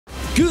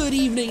Good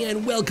evening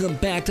and welcome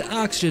back to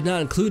Oxygen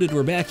Not Included.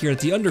 We're back here at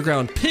the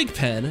Underground Pig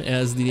Pen,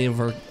 as the name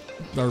of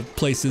our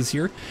place is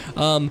here.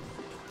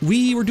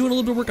 We were doing a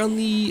little bit of work on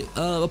the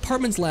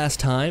apartments last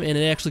time, and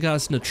it actually got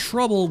us into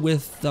trouble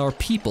with our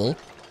people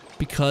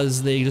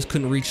because they just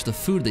couldn't reach the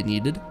food they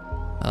needed.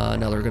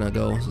 Now they're gonna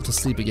go to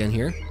sleep again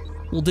here.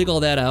 We'll dig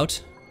all that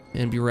out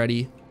and be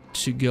ready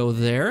to go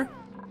there.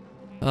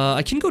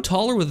 I can go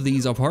taller with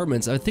these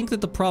apartments. I think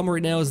that the problem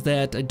right now is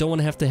that I don't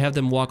want to have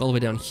them walk all the way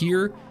down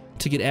here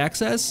to get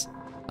access.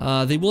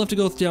 They will have to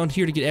go down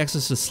here to get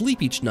access to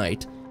sleep each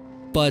night,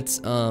 but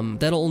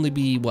that'll only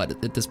be,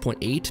 what, at this point,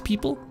 8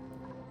 people?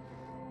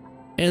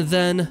 And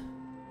then,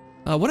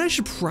 what I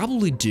should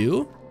probably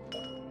do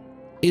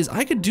is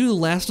I could do the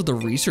last of the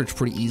research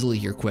pretty easily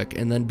here quick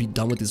and then be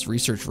done with this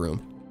research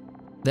room.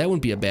 That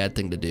wouldn't be a bad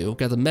thing to do. We've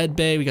got the med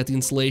bay, we got the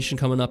insulation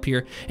coming up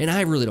here, and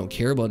I really don't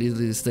care about either of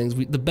these things.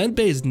 The med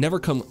bay has never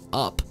come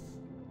up.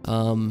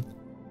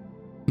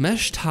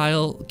 Mesh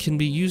tile can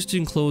be used to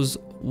enclose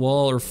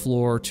wall or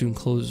floor to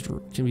enclose,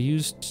 can be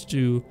used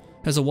to,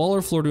 as a wall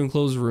or floor to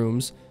enclose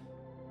rooms,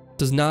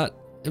 does not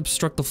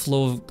obstruct the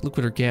flow of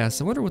liquid or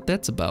gas. I wonder what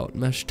that's about,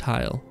 mesh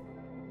tile.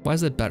 Why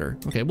is that better?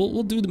 Okay,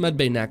 we'll do the med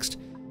bay next.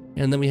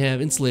 And then we have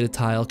insulated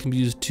tile, can be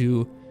used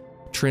to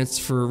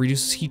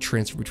reduces heat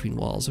transfer between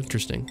walls.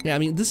 Interesting. Yeah, I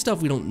mean, this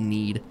stuff we don't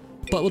need,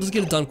 but we'll just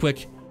get it done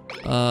quick.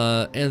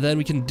 And then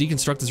we can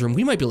deconstruct this room.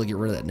 We might be able to get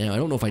rid of that now. I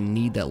don't know if I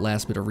need that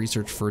last bit of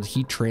research for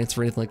heat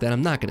transfer or anything like that.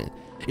 I'm not gonna.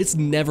 It's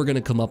never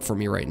gonna come up for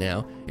me right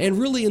now. And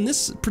really, in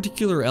this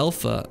particular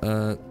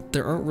alpha,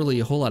 there aren't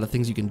really a whole lot of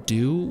things you can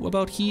do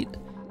about heat.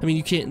 I mean,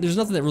 you can't. There's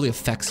nothing that really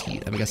affects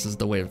heat, I guess is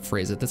the way to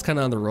phrase it. That's kind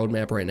of on the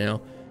roadmap right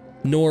now.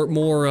 Nor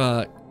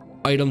more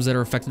items that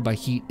are affected by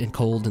heat and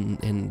cold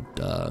and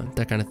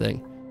that kind of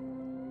thing.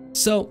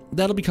 So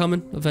that'll be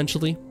coming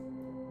eventually.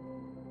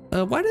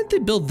 Why didn't they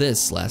build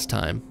this last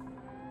time?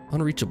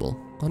 Unreachable,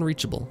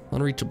 unreachable,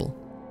 unreachable.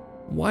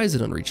 Why is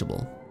it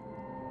unreachable?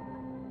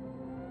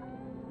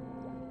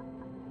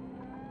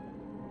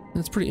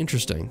 That's pretty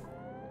interesting.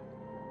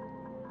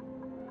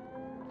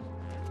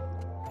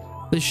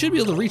 They should be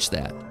able to reach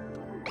that.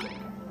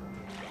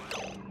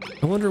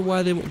 I wonder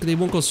why they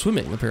won't go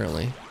swimming,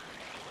 apparently.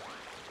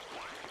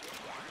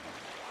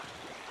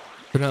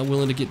 They're not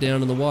willing to get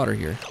down in the water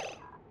here.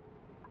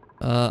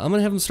 I'm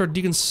gonna have them start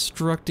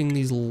deconstructing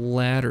these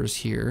ladders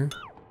here.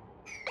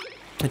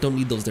 I don't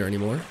need those there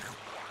anymore.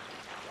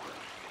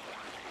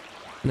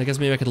 And I guess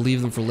maybe I could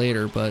leave them for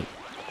later, but...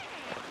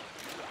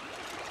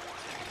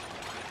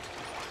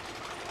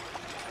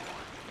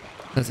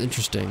 That's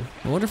interesting.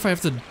 I wonder if I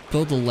have to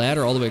build the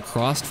ladder all the way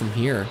across from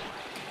here.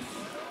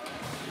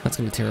 That's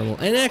gonna be terrible.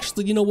 And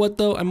actually, you know what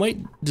though? I might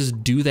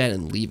just do that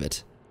and leave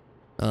it.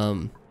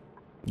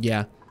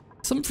 Yeah.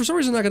 For some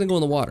reason, I'm not gonna go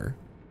in the water.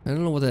 I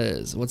don't know what that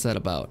is. What's that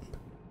about?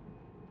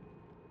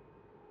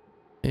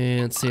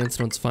 And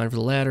sandstone's fine for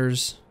the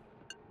ladders.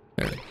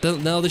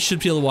 Alright, now they should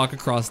be able to walk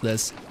across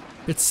this.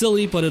 It's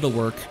silly, but it'll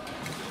work,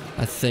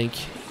 I think.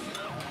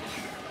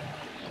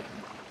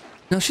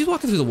 Now she's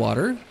walking through the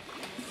water.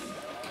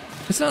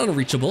 It's not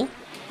unreachable.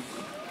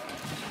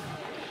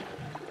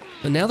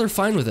 And now they're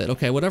fine with it.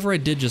 Okay, whatever I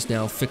did just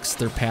now fixed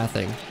their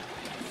pathing.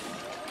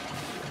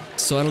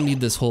 So I don't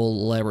need this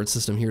whole elaborate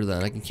system here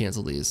then. I can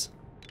cancel these.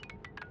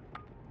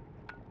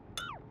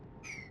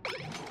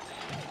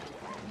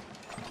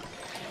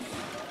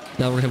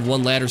 Now we're gonna have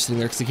one ladder sitting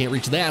there because they can't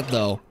reach that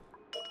though.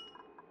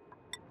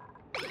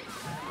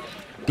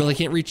 No, they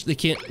can't reach,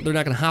 they're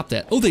not gonna hop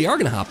that. Oh, they are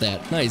gonna hop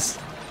that, nice.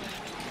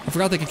 I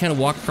forgot they can kind of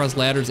walk across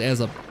ladders as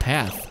a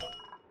path.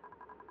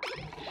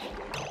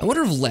 I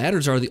wonder if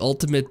ladders are the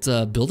ultimate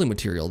building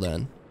material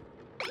then.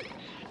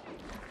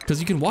 Because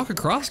you can walk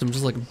across them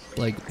just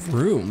like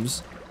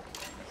rooms.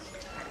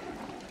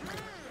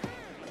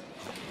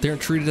 They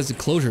aren't treated as a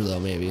closure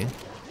though, maybe.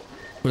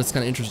 But it's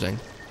kind of interesting.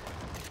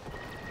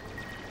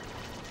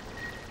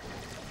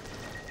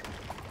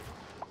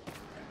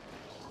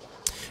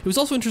 It was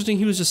also interesting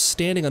he was just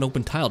standing on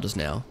open tile just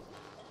now.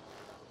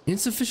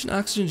 Insufficient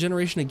oxygen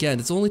generation again.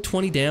 It's only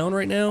 20 down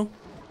right now.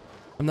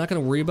 I'm not gonna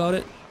worry about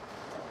it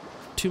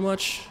too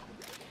much.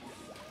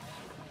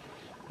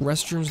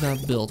 Restrooms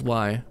not built.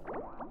 Why?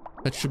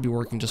 That should be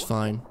working just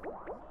fine.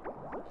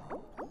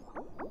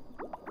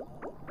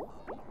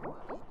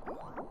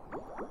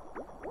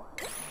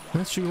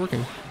 That should be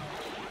working.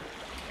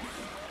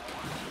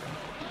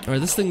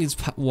 Alright, this thing needs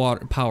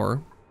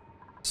power.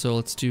 So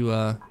let's do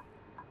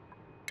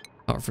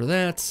power for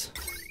that.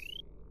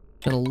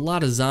 Got a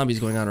lot of zombies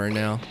going on right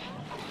now.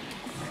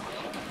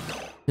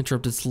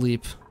 Interrupted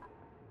sleep.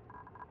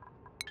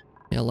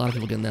 Yeah, a lot of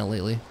people getting that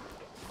lately.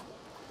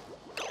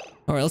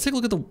 Alright, let's take a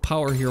look at the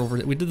power here over.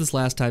 We did this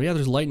last time. Yeah,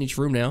 there's light in each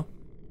room now.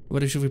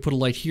 What if we put a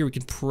light here? We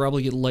can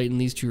probably get light in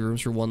these 2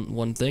 rooms for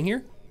one thing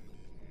here.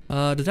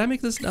 Did I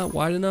make this not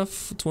wide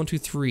enough? It's 1, 2,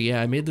 3.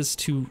 Yeah, I made this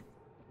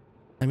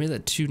I made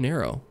that too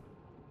narrow.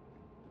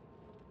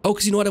 Oh,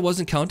 because you know what I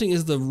wasn't counting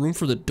is the room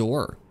for the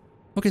door.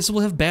 Okay, so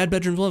we'll have bad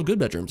bedrooms, we'll have good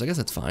bedrooms. I guess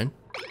that's fine.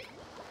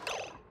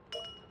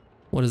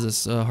 What is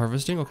this?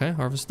 Harvesting? Okay,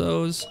 harvest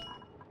those.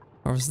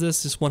 Harvest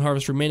this. Just one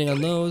harvest remaining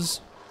on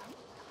those.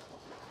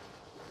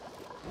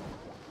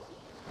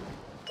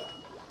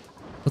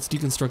 Let's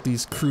deconstruct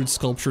these crude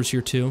sculptures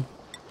here too.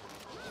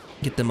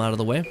 Get them out of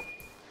the way.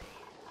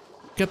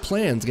 Got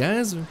plans,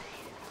 guys.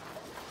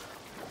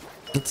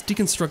 Let's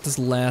deconstruct this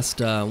last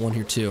one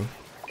here too.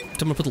 I'm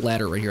gonna put the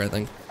ladder right here, I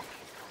think.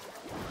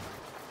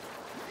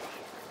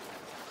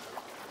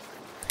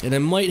 And I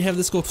might have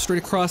this go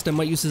straight across. I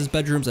might use this as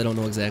bedrooms. I don't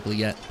know exactly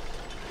yet.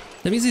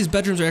 That means these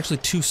bedrooms are actually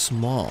too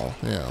small.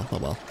 Yeah, oh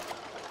well.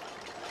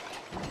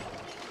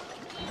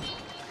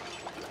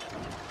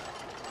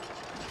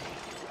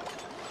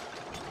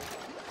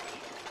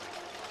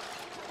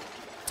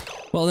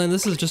 Well then,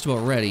 this is just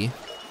about ready.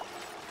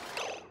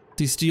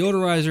 This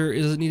deodorizer,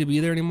 does it need to be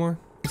there anymore?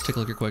 Let's take a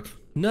look here quick.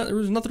 No,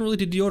 there's nothing really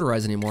to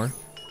deodorize anymore.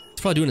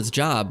 It's probably doing its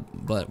job,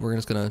 but we're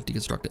just gonna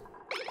deconstruct it.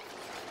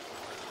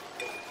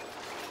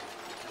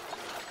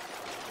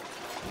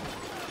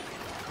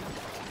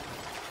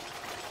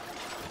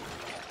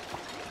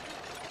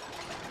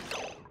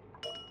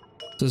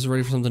 So this is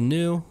ready for something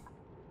new.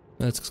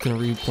 That's just gonna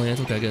replant.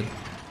 Okay, good.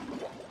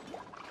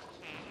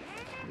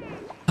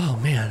 Oh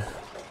man,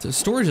 the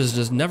storage is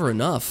just never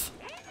enough.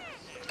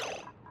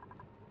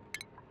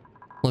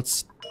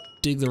 Let's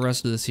dig the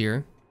rest of this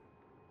here.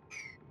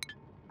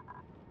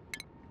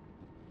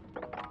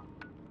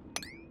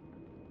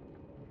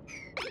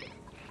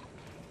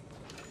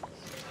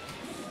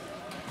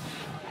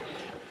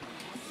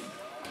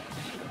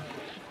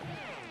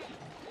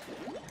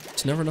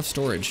 It's never enough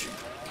storage.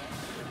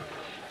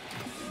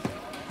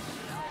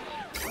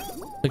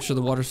 Make sure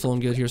the water's flowing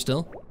good here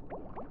still.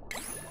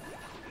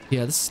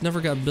 Yeah, this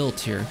never got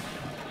built here.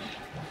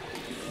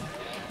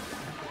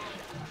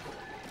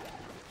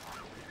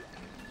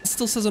 It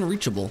still says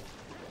unreachable.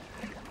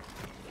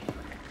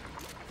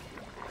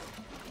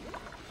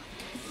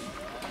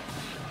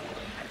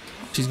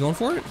 She's going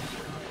for it?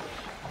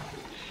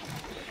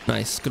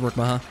 Nice, good work,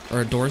 Maha.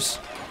 Or Doris.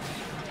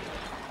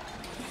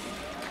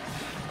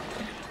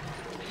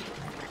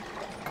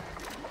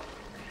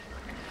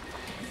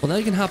 Well, now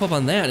you can hop up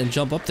on that and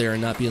jump up there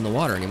and not be in the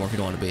water anymore if you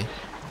don't want to be.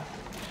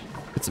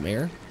 Get some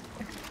air.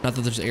 Not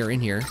that there's air in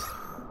here.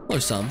 Well,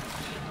 there's some.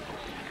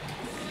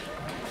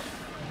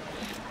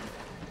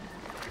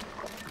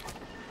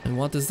 I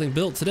want this thing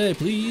built today,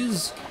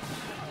 please.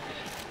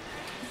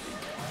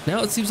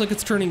 Now it seems like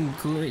it's turning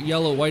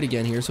yellow white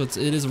again here, so it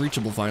is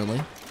reachable finally.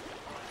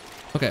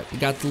 Okay, we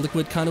got the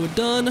liquid conduit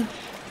done.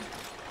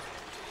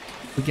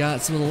 We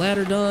got some of the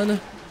ladder done.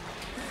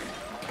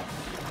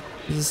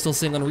 This is still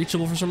saying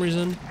unreachable for some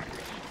reason.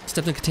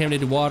 Stepped in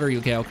contaminated water.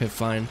 Okay,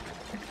 fine.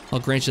 I'll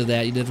grant you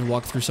that. You did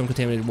walk through some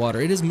contaminated water.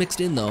 It is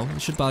mixed in though.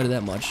 It should bother you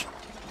that much.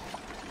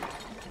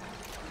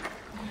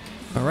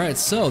 Alright,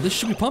 so this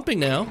should be pumping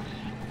now.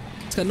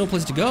 It's got no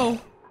place to go.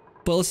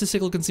 But let's just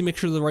take a look and see, make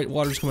sure the right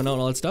water's coming out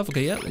and all that stuff.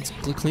 Okay, yeah, it's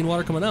clean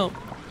water coming out.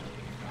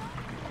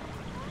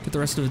 Get the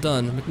rest of it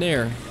done.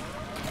 McNair.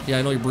 Yeah,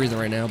 I know you're breathing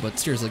right now, but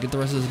seriously, get the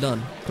rest of this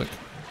done. Quick.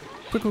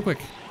 Quick.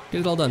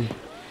 Get it all done.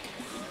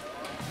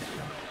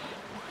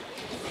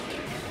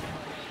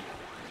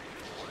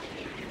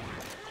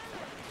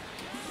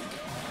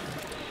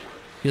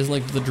 He doesn't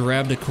like the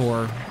drab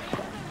decor.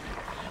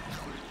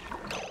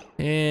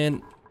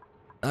 And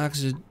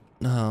oxygen.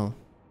 Oh,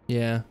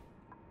 yeah.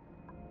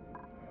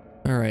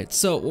 Alright,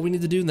 so what we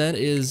need to do then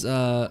is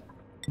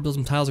build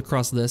some tiles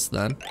across this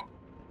then.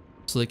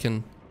 So they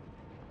can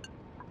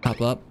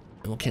hop up.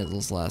 And we'll cancel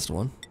this last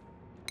one.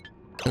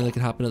 And they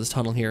can hop into this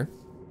tunnel here.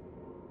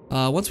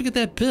 Once we get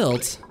that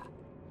built,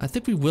 I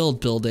think we will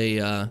build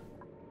a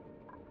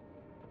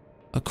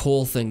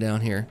coal thing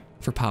down here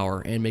for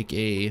power and make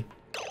a...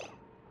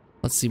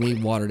 Let's see, we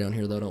need water down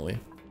here though, don't we?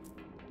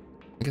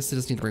 I guess they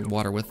just need to bring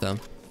water with them.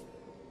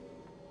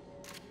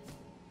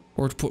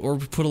 Or put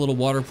a little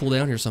water pool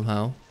down here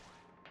somehow.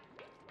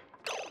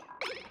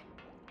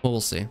 Well,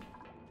 we'll see.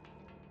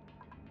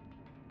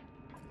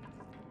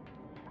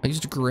 I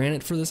used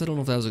granite for this. I don't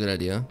know if that was a good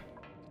idea.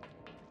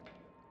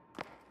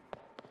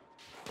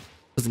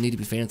 Doesn't need to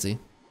be fancy.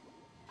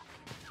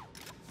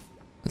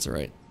 That's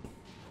alright.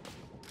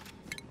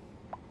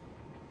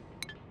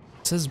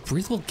 It says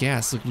breathable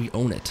gas, like we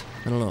own it.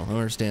 I don't know. I don't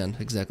understand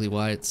exactly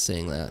why it's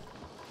saying that.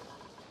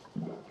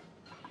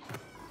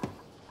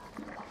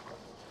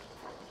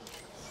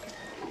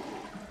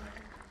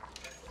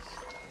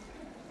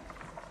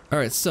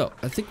 Alright, so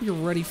I think we're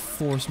ready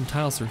for some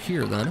tiles through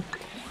here then.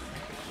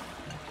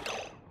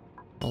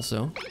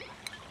 Also, a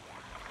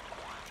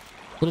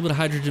little bit of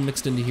hydrogen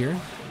mixed into here.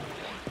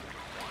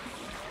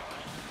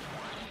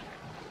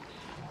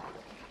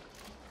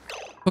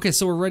 Okay,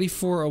 so we're ready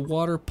for a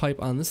water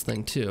pipe on this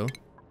thing too.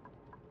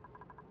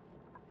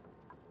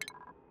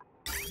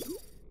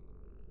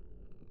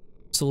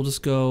 So we'll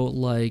just go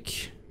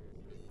like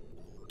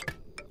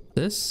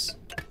this.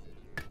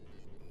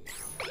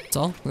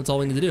 That's all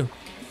we need to do.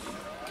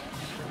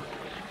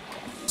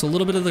 So a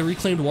little bit of the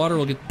reclaimed water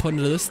will get put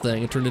into this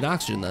thing and turned into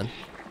oxygen then.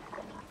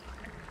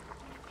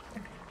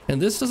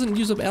 And this doesn't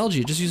use up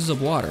algae, it just uses up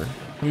water.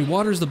 I mean,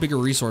 water is the bigger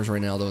resource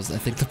right now, though, is I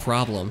think the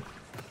problem.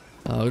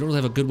 We don't really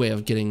have a good way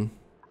of getting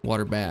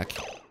water back.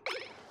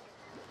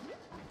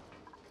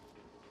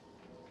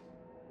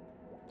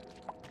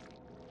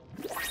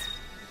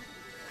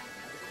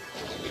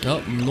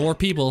 Oh, more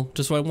people.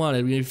 Just what I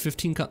wanted. We have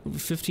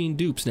 15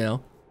 dupes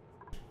now.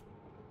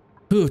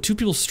 Ooh, 2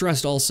 people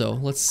stressed also.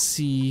 Let's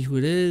see who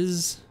it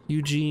is.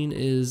 Eugene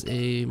is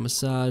a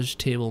massage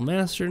table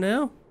master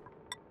now.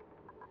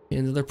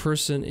 And the other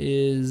person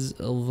is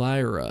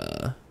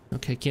Elvira.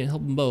 Okay, can't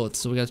help them both,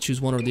 so we gotta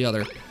choose one or the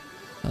other.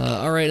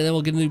 Alright, and then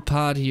we'll get a new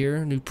pod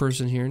here, new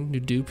person here, new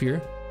dupe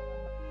here.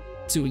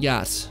 Let's see what we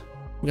got.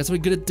 We got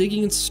somebody good at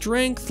digging and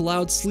strength,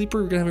 loud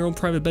sleeper. We're gonna have our own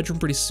private bedroom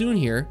pretty soon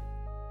here.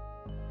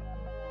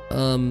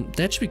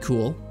 That should be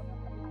cool.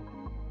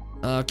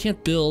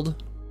 Can't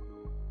build.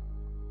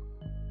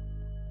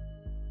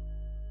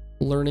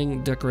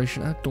 Learning,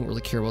 decoration, I don't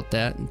really care about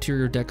that.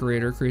 Interior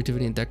decorator,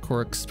 creativity and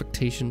decor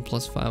expectation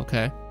 +5,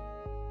 okay.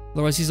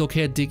 Otherwise he's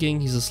okay at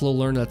digging, he's a slow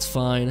learner, that's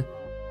fine.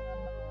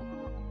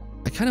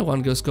 I kind of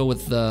want to just go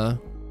with the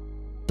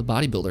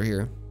bodybuilder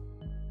here.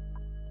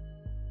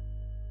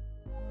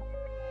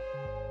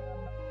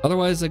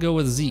 Otherwise I go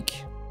with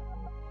Zeke,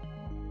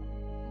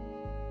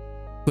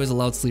 who is a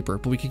loud sleeper,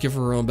 but we could give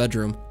her her own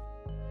bedroom.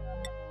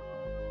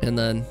 And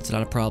then it's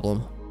not a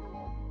problem.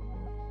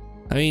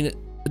 I mean,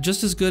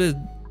 just as good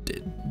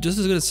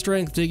as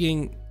strength,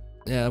 digging.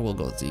 Yeah, we'll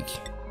go with Zeke.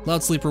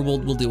 Loud sleeper,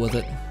 we'll deal with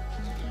it.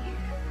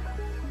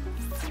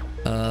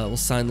 We'll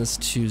assign this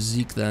to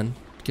Zeke then.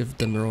 Give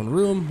them their own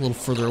room, a little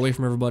further away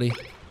from everybody.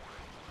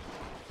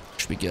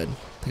 Should be good.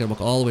 They gotta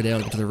walk all the way down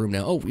to get to their room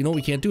now. Oh, you know what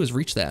we can't do is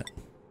reach that.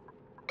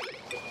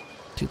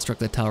 Construct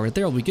that tower right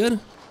there, will be good.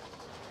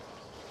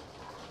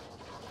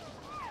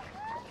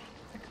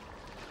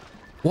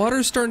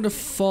 Water's starting to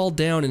fall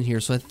down in here,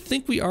 so I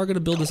think we are gonna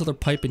build this other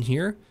pipe in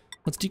here.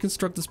 Let's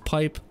deconstruct this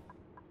pipe.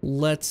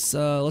 Let's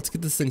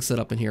get this thing set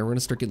up in here. We're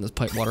gonna start getting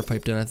this water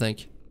piped in, I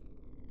think.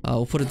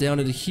 We'll put it down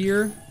into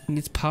here. It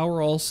needs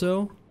power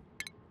also.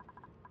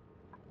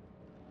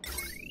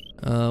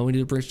 We need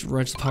to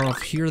branch the power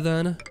off here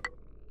then.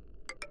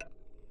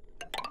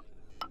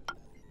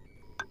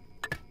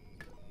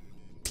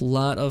 A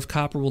lot of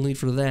copper we'll need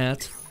for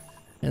that.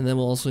 And then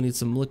we'll also need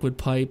some liquid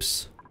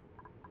pipes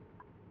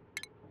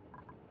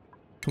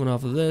coming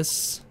off of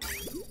this.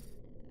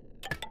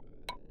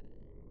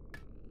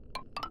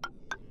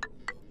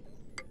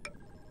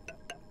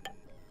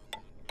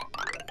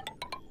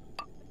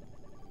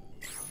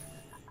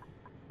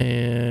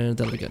 And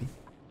that'll be good.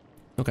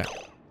 Okay.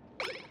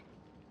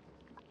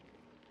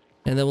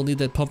 And then we'll need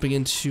that pumping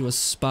into a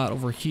spot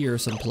over here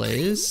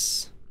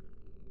someplace.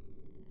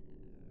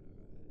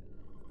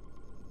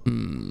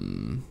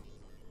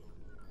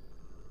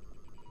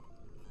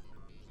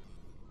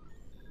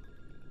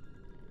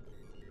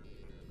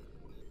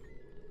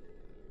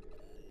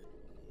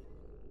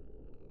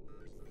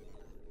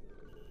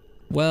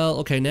 Well,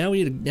 okay, now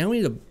we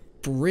need a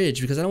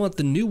bridge because I don't want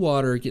the new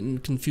water getting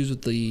confused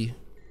with the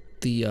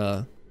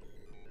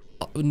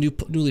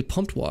newly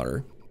pumped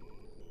water.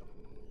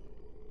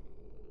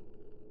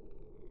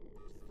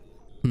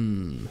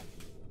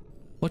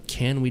 What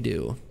can we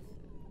do?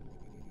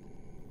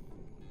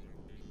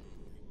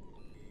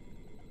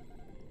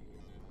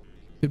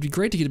 It'd be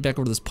great to get it back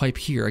over to this pipe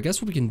here. I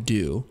guess what we can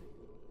do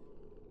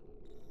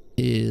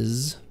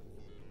is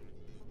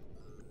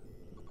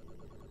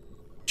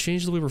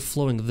change the way we're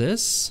flowing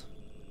this.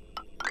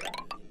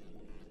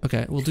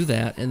 Okay, we'll do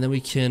that, and then we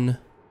can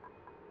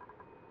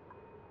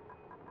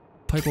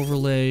pipe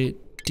overlay,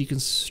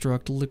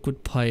 deconstruct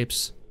liquid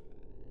pipes,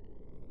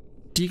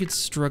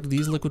 deconstruct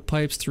these liquid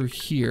pipes through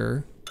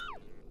here,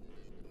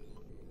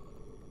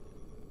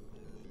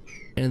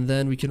 and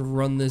then we can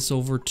run this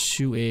over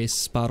to a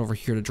spot over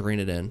here to drain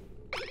it in.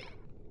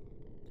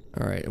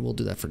 Alright, we'll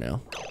do that for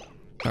now.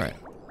 Alright.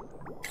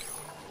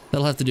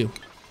 That'll have to do.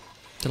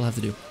 That'll have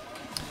to do.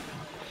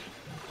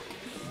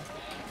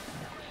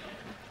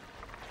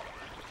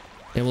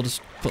 And we'll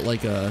just put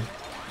like a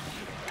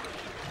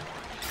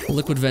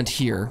liquid vent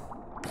here.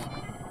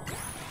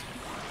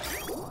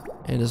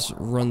 And just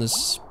run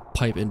this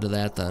pipe into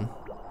that then.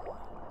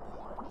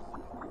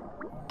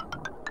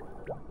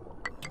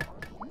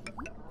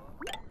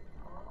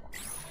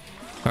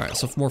 Alright,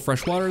 so more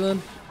fresh water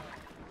then.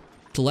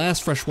 The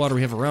last fresh water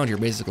we have around here,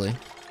 basically.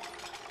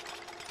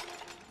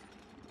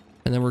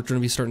 And then we're going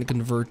to be starting to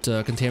convert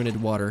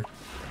contaminated water.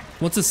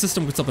 Once this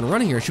system gets up and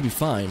running here, it should be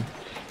fine.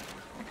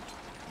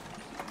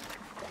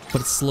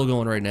 But it's slow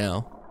going right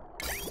now.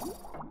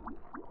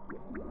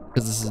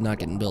 Because this is not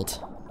getting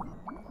built.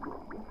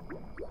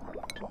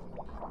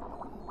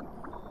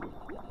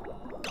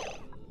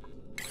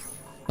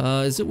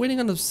 Is it waiting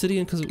on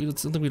obsidian because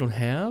it's something we don't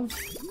have?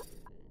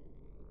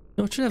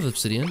 No, it should have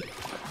obsidian.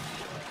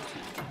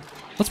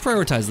 Let's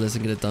prioritize this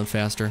and get it done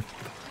faster.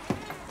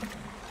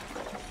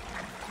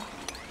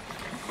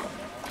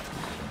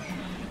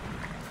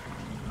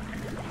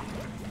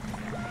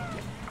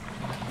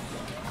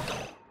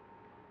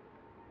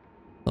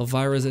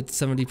 Elvira's at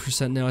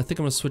 70% now. I think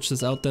I'm gonna switch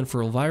this out then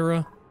for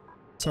Elvira.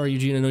 Sorry,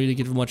 Eugene, I know you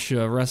didn't get much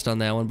rest on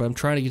that one, but I'm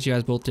trying to get you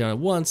guys both down at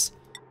once.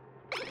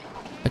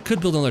 I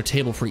could build another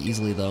table pretty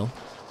easily, though.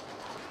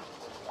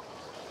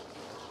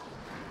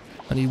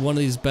 I need one of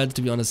these beds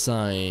to be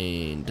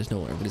unassigned.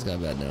 No, everybody's got a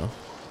bed now.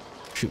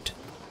 Shoot.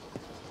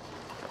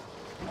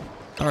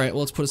 Alright, well,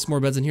 let's put some more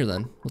beds in here,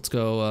 then. Let's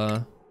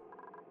go,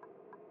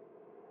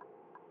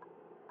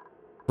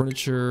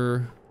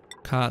 furniture,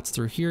 cots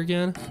through here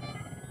again.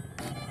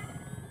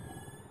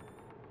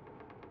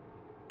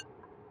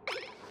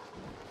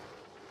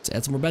 Let's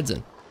add some more beds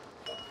in.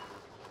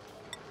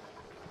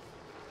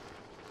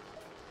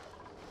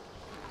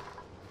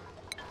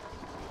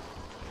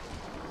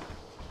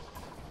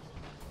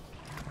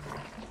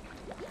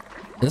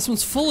 And this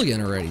one's full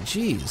again already,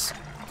 jeez.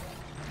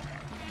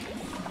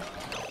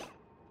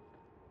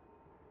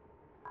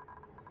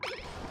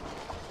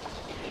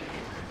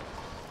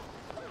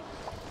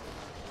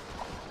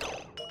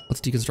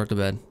 Let's deconstruct a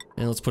bed.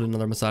 And let's put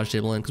another massage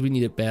table in, because we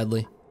need it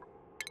badly.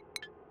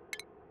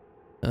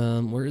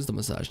 Where is the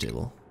massage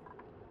table?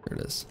 There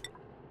it is.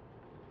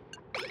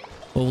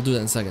 Well, we'll do that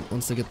in a second,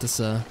 once they get this,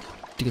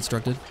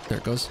 deconstructed. There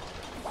it goes.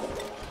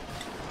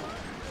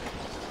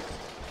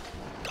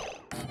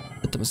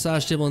 Put the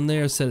massage table in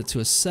there, set it to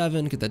a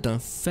 7, get that done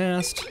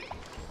fast.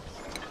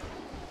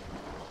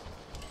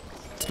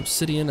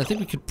 Obsidian, I think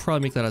we could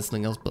probably make that out of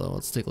something else, but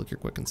let's take a look here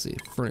quick and see.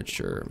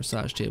 Furniture,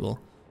 massage table,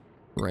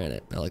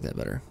 granite, I like that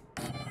better.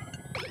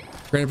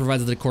 Granite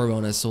provides a decor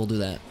bonus, so we'll do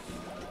that.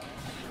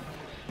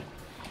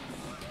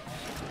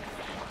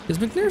 Is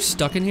McNair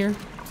stuck in here?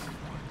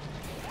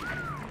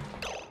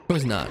 No,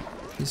 he's not.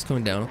 He's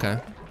coming down, okay.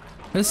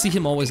 I just see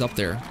him always up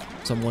there,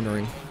 so I'm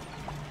wondering.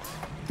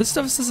 This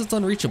stuff says it's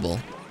unreachable.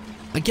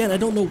 Again, I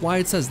don't know why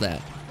it says that.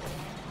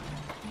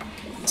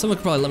 Someone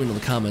could probably let me know in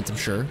the comments, I'm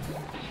sure.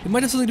 It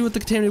might have something to do with the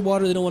contaminated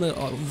water. They don't want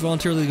to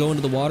voluntarily go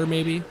into the water,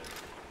 maybe.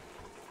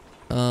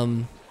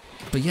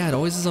 But yeah, it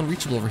always is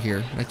unreachable over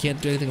here. I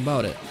can't do anything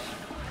about it.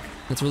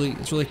 It's really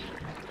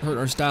hurting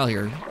our style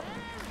here.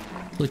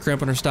 Really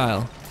cramping our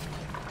style.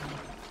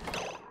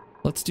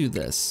 Let's do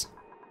this.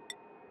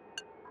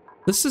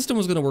 This system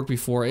was gonna work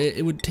before.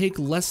 It would take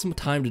less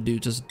time to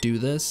just do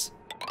this.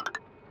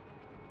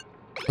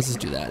 Let's just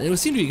do that. It would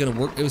seem to be gonna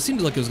work. It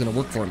seemed like it was gonna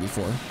work for him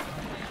before.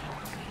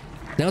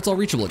 Now it's all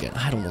reachable again.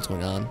 I don't know what's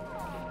going on.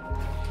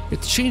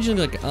 It's changing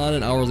like on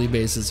an hourly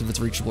basis if it's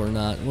reachable or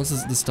not. Once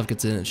this stuff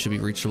gets in, it should be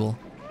reachable.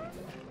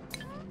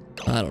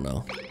 I don't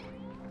know.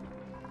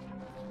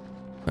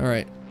 All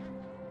right,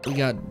 we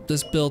got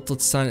this built.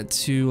 Let's assign it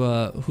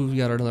to who we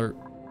got another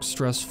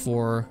stress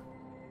for.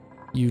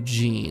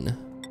 Eugene.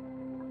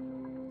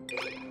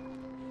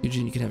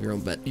 Eugene, you can have your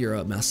own bed,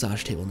 your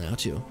massage table now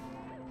too.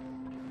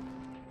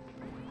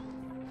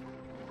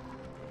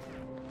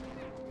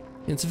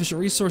 Insufficient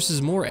resources,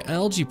 more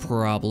algae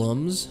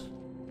problems.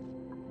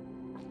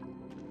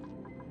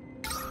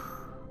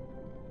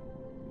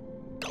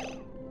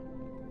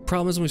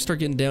 Problem is when we start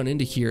getting down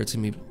into here, it's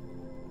gonna be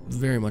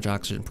very much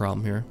oxygen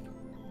problem here.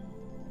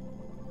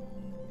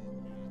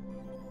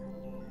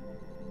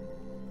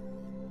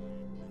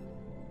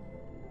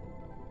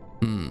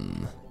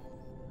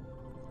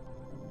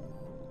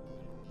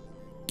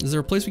 Is there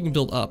a place we can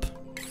build up?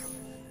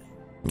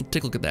 Let's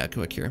take a look at that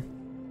quick here.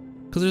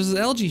 Because there's this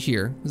algae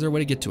here. Is there a way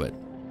to get to it?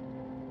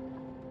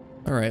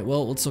 Alright,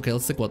 well, let's think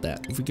about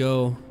that. If we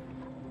go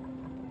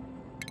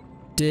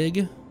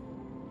dig.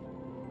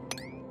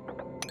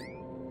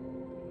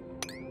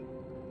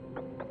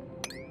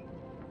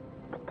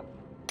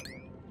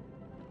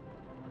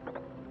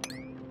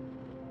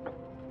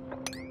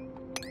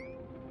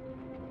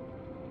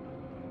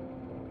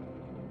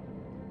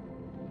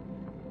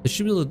 It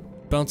should be able to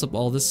bounce up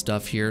all this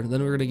stuff here.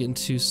 Then we're gonna get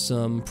into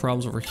some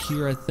problems over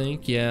here, I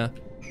think. Yeah.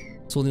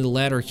 So we'll need a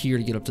ladder here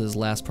to get up to this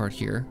last part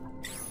here.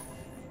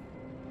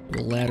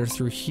 A ladder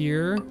through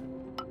here.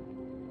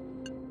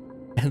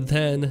 And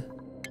then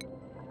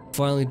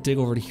finally dig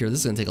over to here. This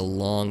is gonna take a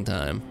long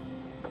time.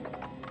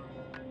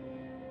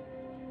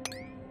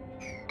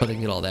 But I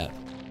can get all that.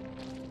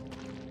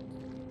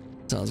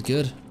 Sounds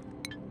good.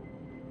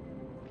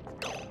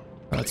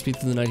 Alright, let's speed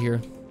through the night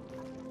here.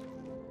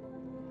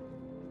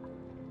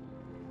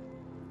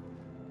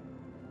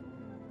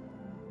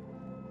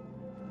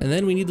 And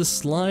then we need the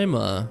slime,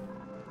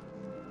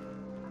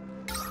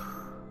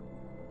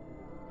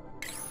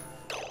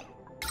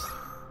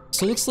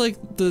 So it looks like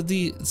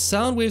the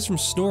sound waves from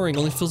snoring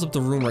only fills up the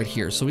room right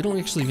here, so we don't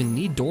actually even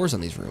need doors on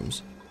these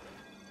rooms.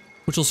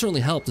 Which will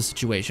certainly help the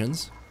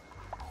situations.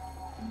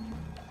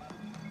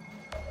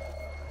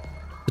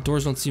 The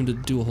doors don't seem to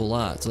do a whole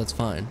lot, so that's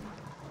fine.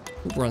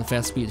 We're on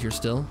fast speed here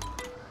still.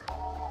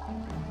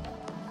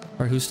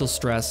 Alright, who's still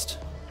stressed?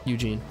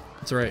 Eugene.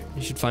 It's alright,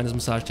 you should find his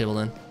massage table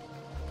then.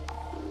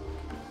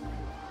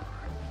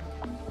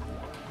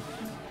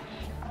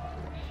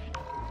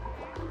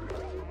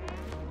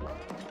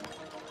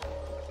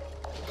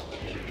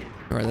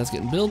 Alright, that's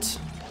getting built.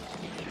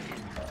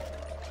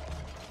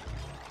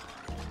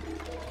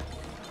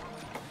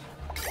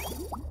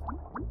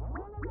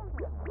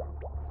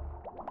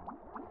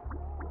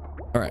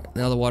 Alright,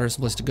 now the water is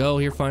supposed to go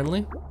here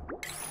finally.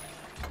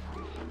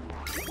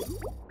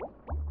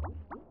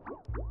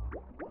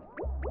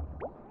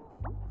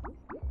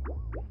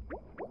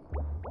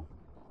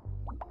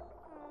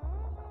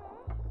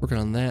 Working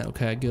on that.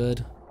 Okay,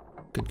 good.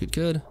 Good, good,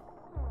 good.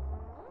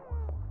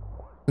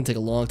 Gonna take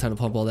a long time to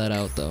pump all that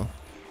out, though.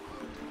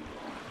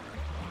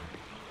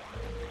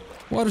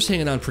 Water's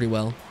hanging on pretty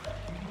well.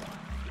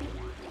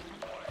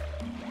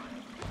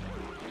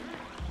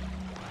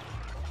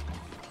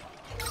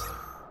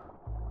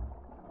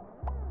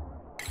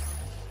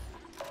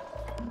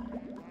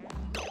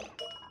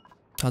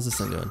 How's this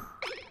thing doing?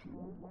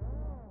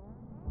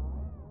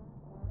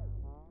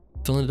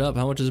 Filling it up.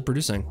 How much is it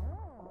producing?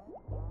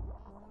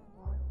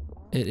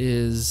 It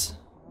is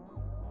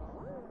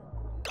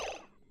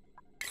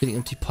getting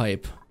empty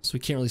pipe, so we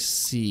can't really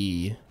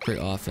see very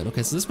often.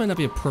 Okay, so this might not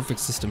be a perfect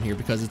system here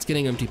because it's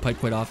getting empty pipe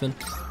quite often.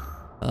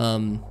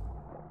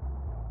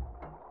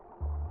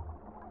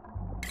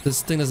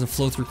 This thing doesn't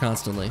flow through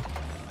constantly.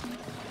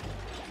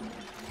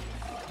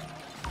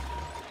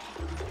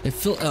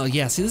 Oh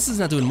yeah, see, this is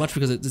not doing much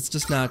because it's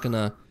just not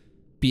gonna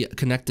be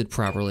connected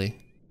properly.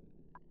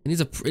 It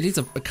needs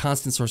a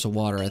constant source of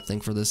water, I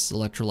think, for this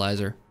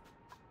electrolyzer.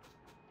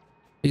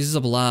 It uses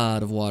up a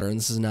lot of water, and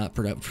this is not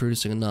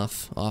producing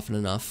enough often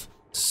enough.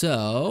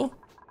 So,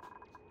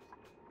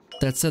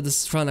 that said,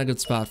 this is probably not a good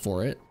spot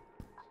for it.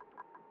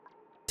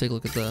 Take a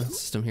look at the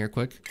system here,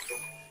 quick.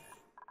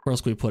 Where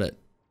else can we put it?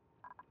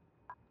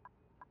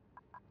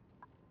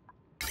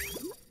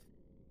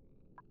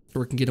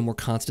 Where we can get a more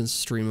constant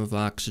stream of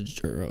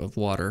oxygen, or of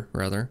water,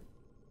 rather.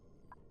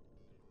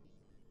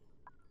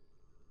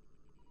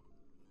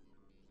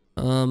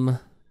 And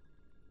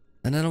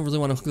I don't really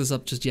want to hook this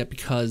up just yet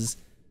because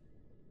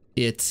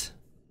it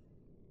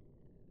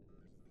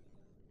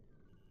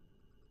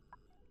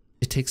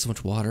takes so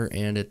much water,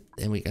 and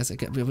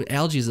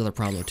algae is the other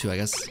problem though too. I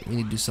guess we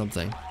need to do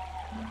something.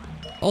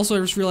 Also, I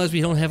just realized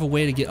we don't have a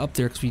way to get up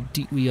there because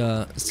we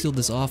sealed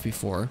this off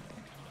before.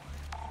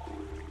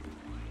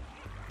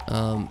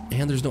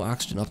 And there's no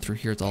oxygen up through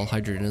here. It's all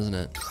hydrogen, isn't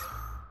it?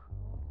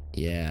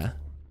 Yeah,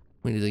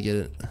 we need to get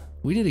it.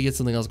 We need to get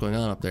something else going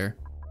on up there.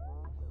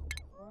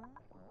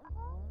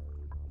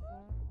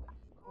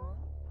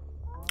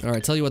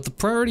 Alright, tell you what, the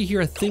priority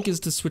here I think is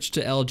to switch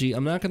to algae.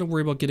 I'm not going to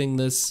worry about getting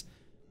this.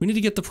 We need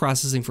to get the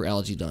processing for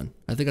algae done.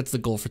 I think that's the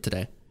goal for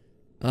today.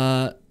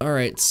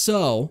 Alright,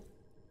 so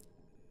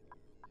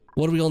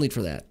what do we all need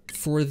for that?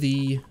 For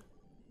the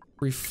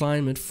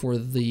refinement for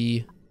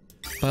the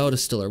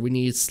biodistiller, we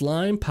need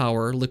slime,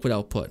 power, liquid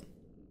output.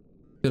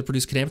 We gotta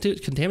produce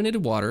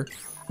contaminated water,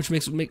 which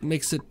makes it make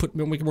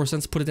more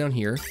sense to put it down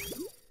here.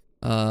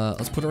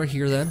 Let's put it right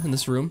here then, in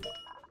this room.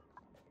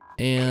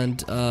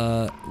 And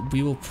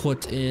we will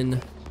put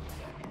in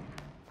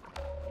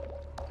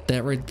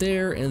that right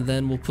there, and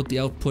then we'll put the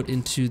output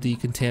into the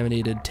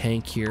contaminated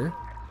tank here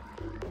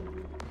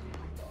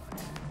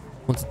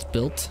once it's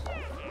built.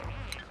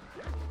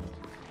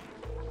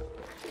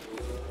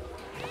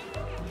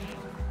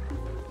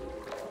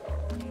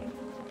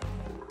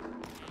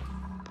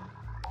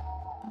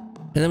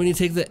 And then we need to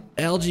take the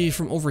algae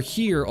from over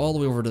here all the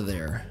way over to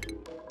there.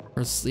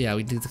 Or, yeah,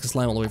 we need the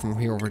slime all the way from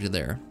here over to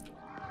there.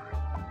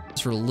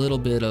 Just for a little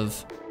bit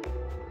of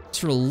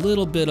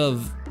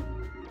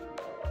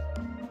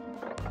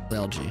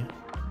algae.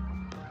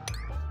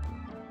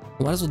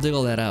 We might as well dig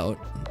all that out.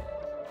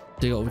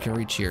 Dig out what we can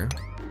reach here.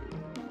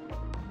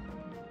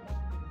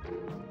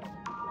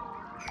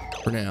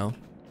 For now.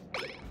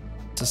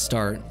 It's a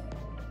start.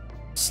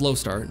 Slow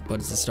start, but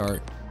it's a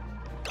start.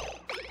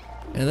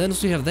 And then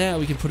once we have that,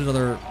 we can put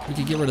another, we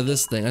can get rid of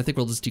this thing. I think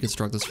we'll just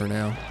deconstruct this for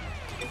now.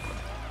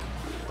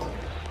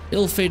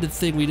 Ill-fated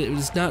thing, it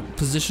was not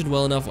positioned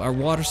well enough. Our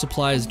water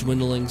supply is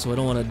dwindling, so I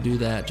don't want to do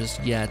that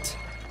just yet.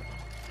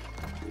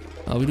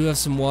 We do have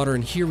some water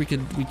in here we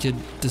could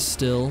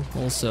distill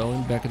also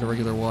back into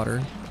regular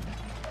water.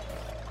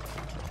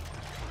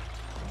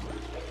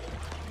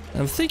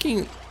 I'm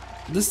thinking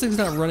this thing's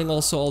not running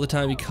also all the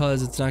time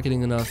because it's not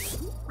getting enough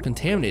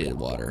contaminated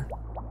water.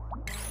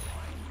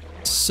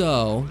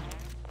 So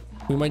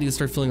we might need to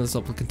start filling this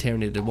up with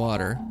contaminated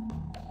water,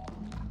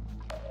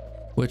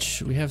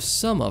 which we have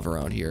some of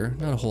around here,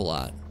 not a whole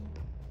lot.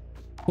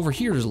 Over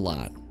here there's a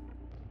lot.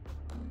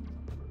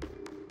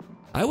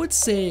 I would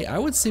say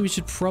we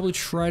should probably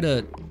try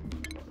to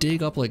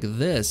dig up like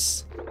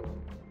this.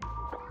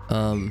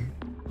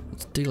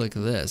 Let's dig like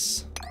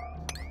this.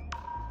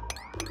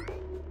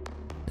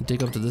 And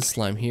dig up to this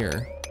slime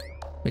here.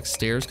 Make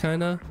stairs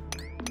kinda.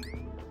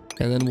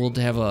 And then we'll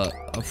have a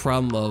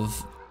problem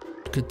of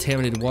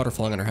contaminated water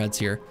falling on our heads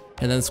here.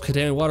 And then this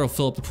contaminated water will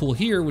fill up the pool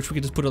here, which we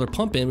can just put another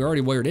pump in. We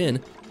already wired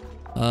in.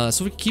 So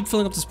if we can keep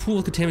filling up this pool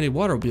with contaminated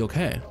water, we'll be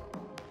okay.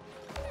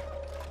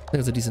 I think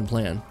that's a decent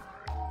plan.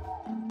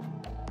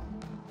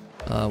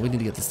 We need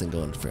to get this thing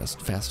going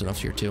fast enough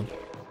here too.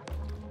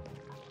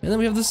 And then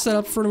we have this set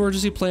up for an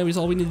emergency plan.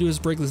 All we need to do is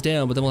break this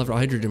down, but then we'll have a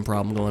hydrogen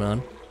problem going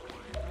on.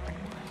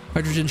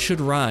 Hydrogen should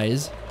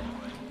rise.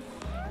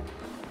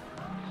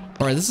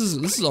 All right, this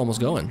is almost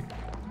going.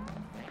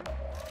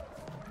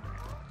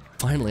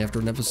 Finally, after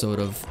an episode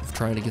of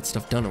trying to get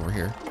stuff done over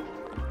here.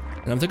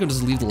 And I'm thinking I'll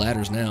just leave the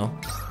ladders now.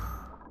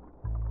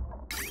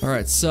 All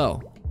right,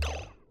 so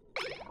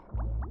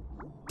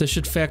This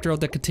should factor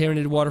out that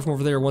contaminated water from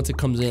over there once it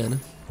comes in.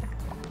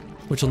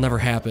 Which will never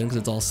happen because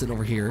it's all sitting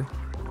over here.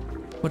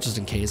 But just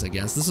in case, I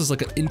guess. This is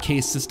like an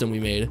in-case system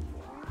we made.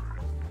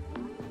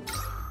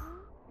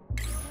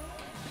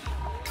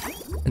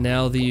 And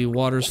now the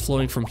water's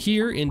flowing from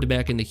here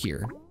back into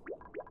here.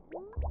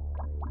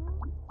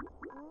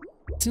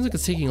 It seems like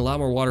it's taking a lot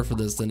more water for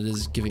this than it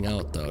is giving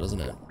out, though,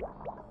 doesn't it?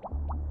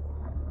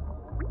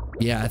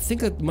 Yeah, I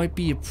think that might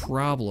be a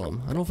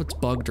problem. I don't know if it's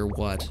bugged or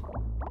what.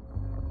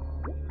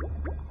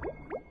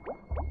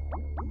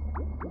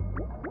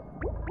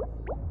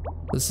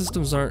 The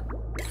systems aren't...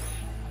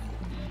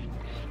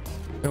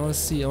 I want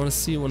to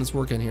see when it's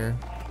working here.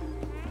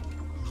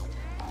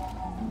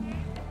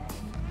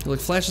 It like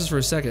flashes for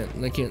a second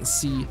and I can't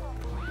see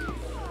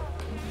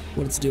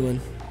what it's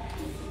doing.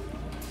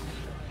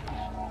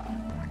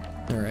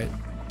 Alright.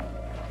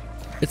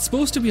 It's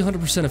supposed to be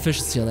 100%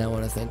 efficiency on that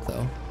one, I think,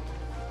 though.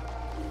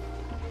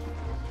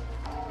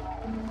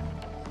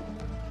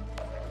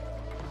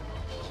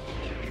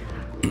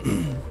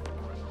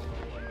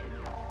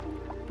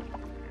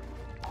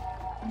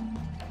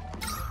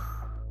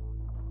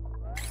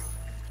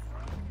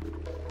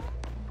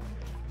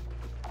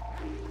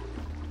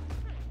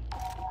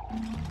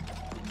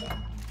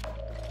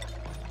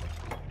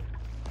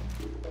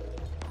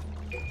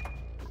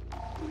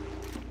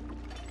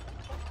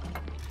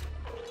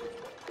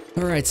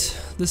 Alright,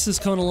 this is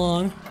coming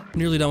along.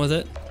 Nearly done with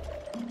it.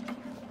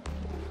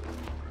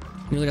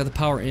 Nearly got the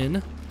power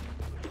in.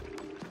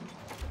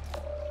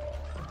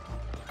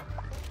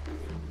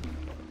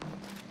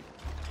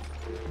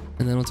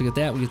 And then once we get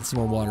that, we get some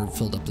more water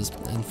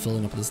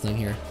filling up this thing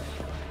here.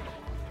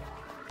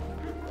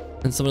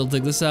 And somebody will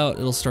dig this out,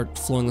 it'll start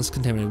flowing this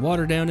contaminated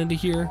water down into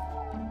here.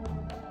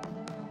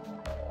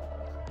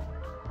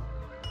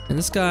 And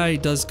this guy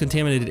does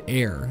contaminated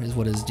air, is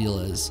what his deal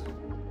is.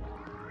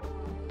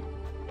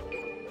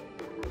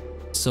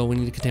 So we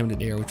need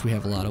contaminated air, which we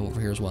have a lot of over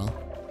here as well.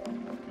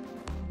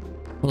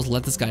 We'll just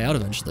let this guy out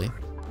eventually.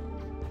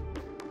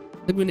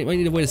 I think we might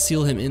need a way to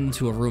seal him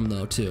into a room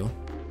though, too.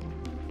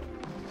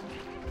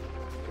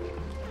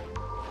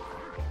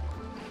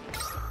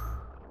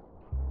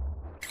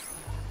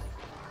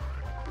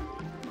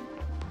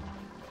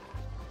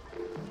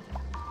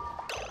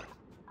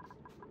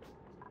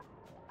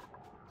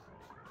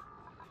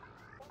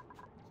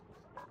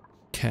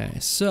 Okay,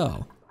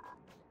 so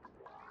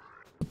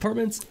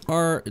apartments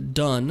are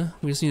done.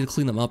 We just need to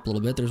clean them up a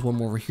little bit. There's one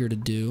more over here to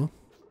do.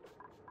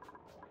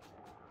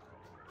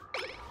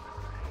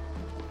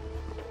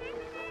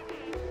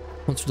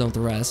 Once we're done with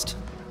the rest.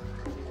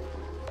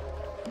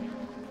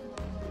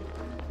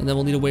 And then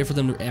we'll need a way for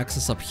them to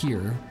access up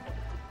here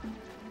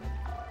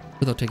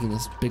without taking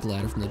this big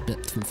ladder from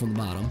the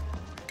bottom.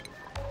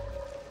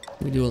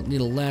 We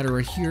need a ladder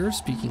right here,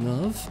 speaking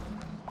of.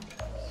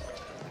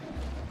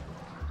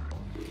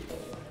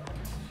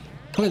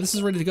 Okay, this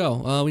is ready to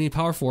go. We need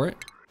power for it.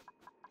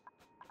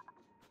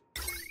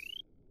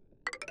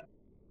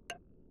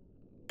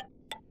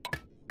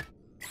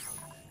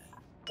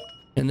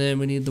 And then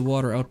we need the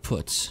water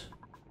output.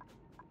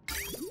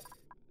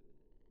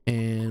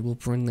 And we'll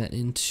bring that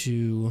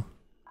into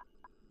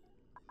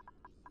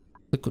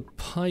liquid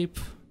pipe.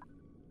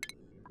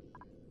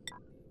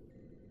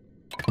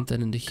 Put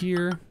that into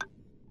here.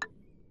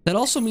 That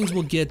also means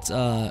we'll get,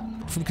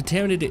 from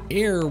contaminated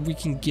air, we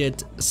can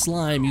get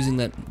slime using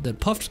that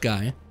puffed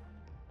guy.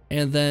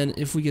 And then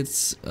if we get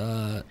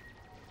slime,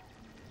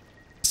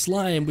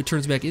 it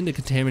turns back into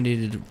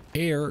contaminated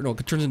air. No,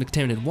 it turns into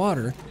contaminated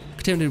water.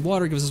 Contaminated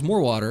water gives us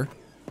more water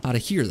out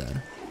of here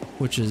then,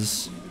 which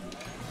is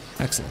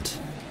excellent.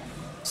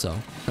 So,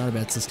 not a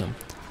bad system.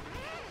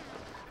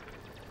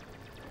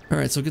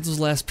 Alright, so get those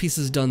last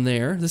pieces done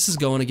there. This is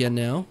going again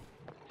now.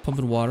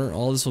 Pumping water,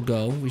 all this will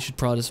go. We should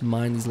probably just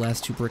mine these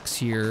last 2 bricks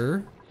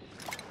here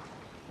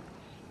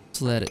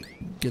so that it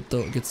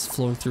gets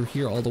flowing through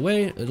here all the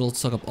way. It'll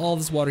suck up all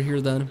this water here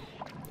then.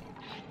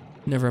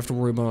 Never have to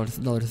worry about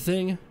another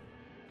thing.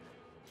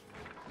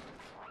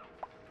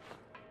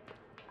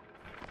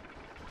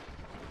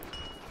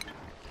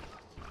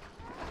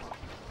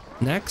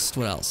 Next,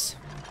 what else?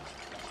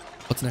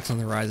 What's next on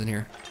the horizon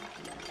here?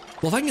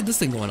 Well, if I can get this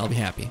thing going, I'll be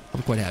happy.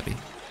 I'll be quite happy.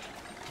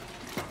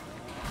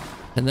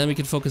 And then we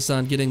can focus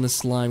on getting the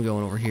slime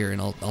going over here,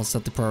 and I'll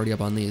set the priority up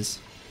on these.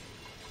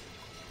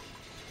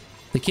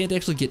 They can't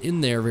actually get in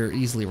there very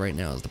easily right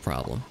now is the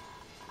problem.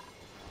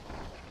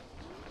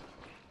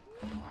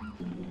 Oh,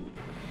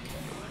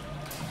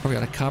 we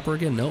got a copper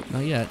again? Nope,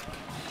 not yet.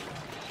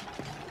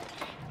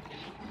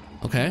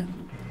 Okay.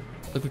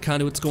 Liquid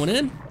conduit's going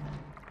in.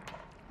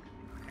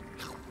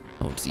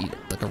 Oh, just eat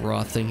like a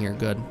raw thing here.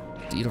 Good.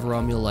 To eat a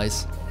raw meal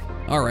lice.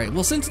 Alright,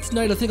 well since it's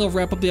night, I think I'll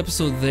wrap up the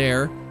episode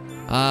there.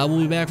 We'll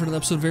be back for another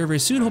episode very, very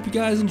soon. Hope you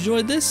guys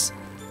enjoyed this.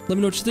 Let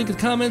me know what you think in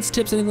the comments,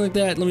 tips, anything like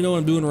that. Let me know what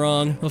I'm doing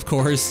wrong, of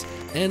course.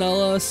 And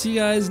I'll see you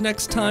guys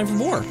next time for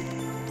more.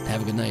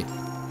 Have a good night.